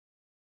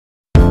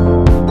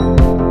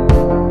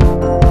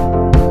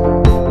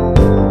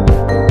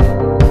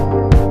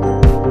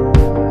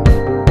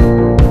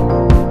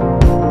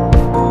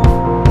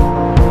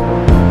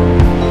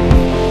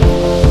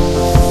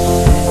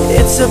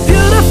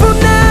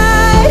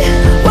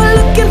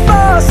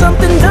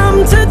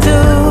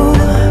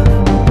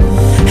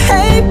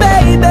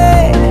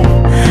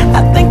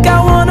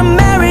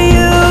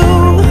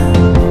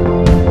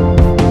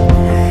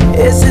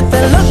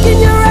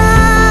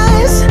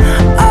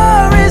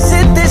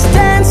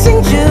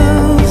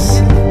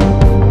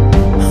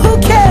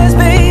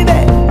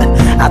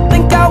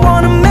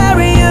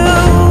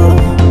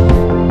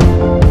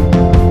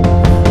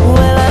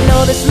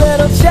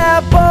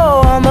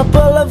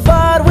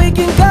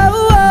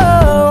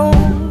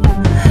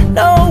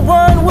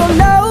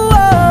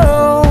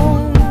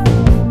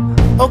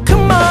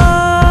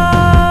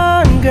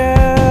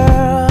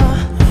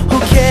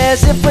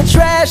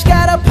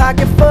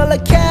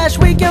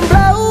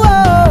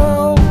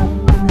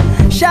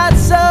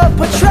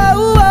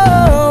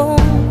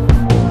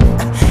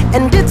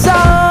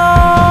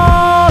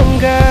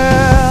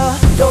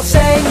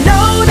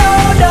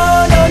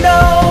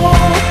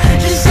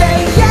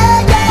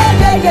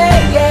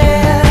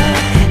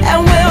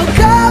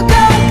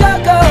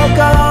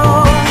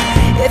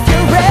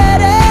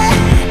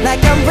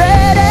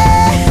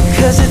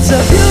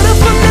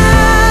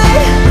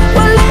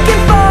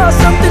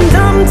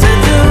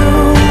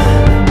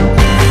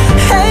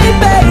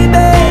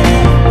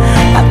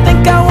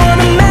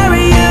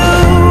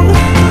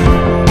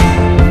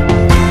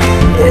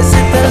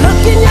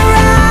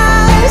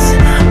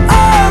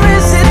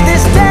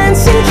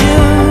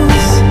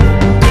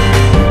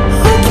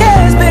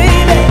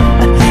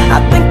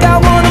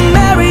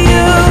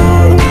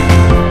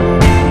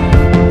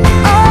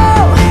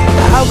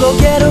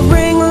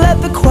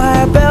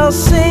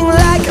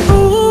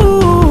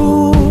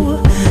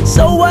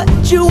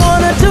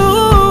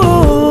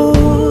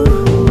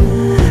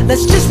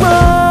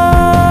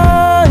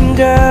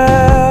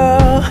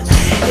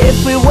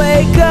If we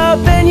wake up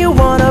and you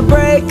wanna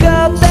break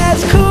up,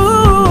 that's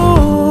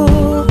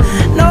cool.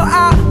 No,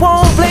 I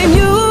won't blame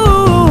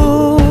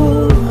you.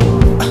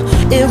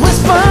 It was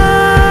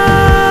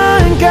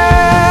fun,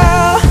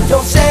 girl.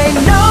 Don't say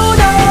no,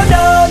 no,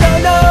 no, no,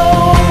 no.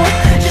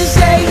 Just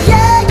say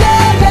yeah,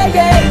 yeah, yeah,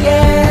 yeah,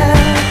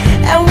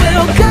 yeah. And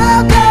we'll go,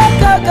 go,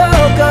 go, go,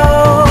 go.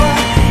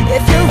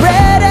 If you're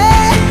ready,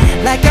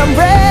 like I'm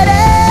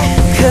ready.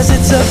 'Cause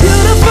it's a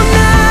beautiful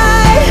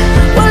night.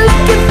 We're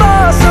looking for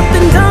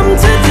something dumb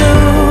to do.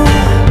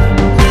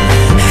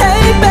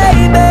 Hey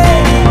baby,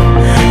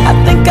 I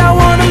think I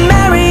wanna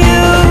marry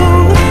you.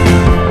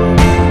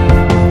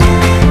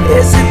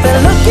 Is it the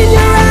look in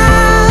your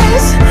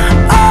eyes,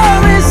 or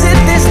is it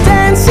this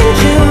dancing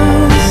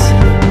juice?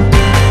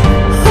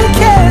 Who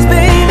cares,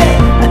 baby?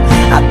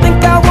 I think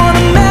I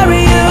wanna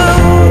marry you.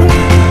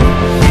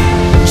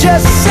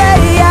 Just say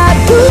I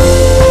do.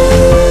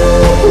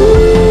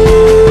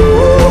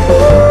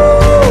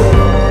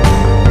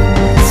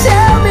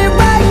 Tell me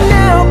right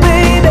now,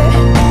 baby.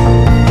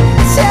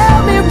 Tell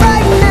me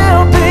right now,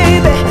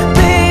 baby.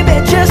 Baby,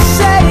 just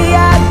say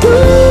I do.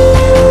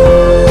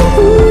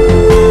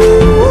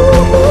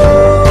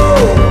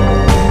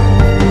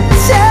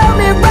 Tell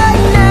me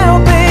right now,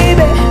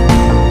 baby.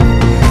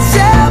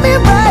 Tell me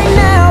right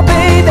now,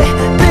 baby.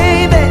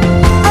 Baby,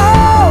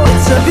 oh,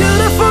 it's a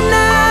beautiful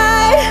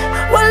night.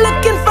 We're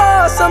looking for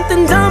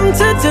something dumb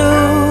to do.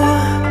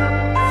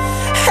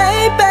 Hey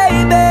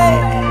baby,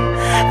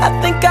 I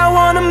think I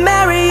wanna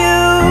marry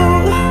you.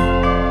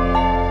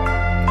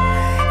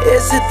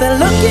 Is it the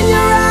look in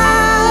your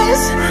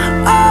eyes,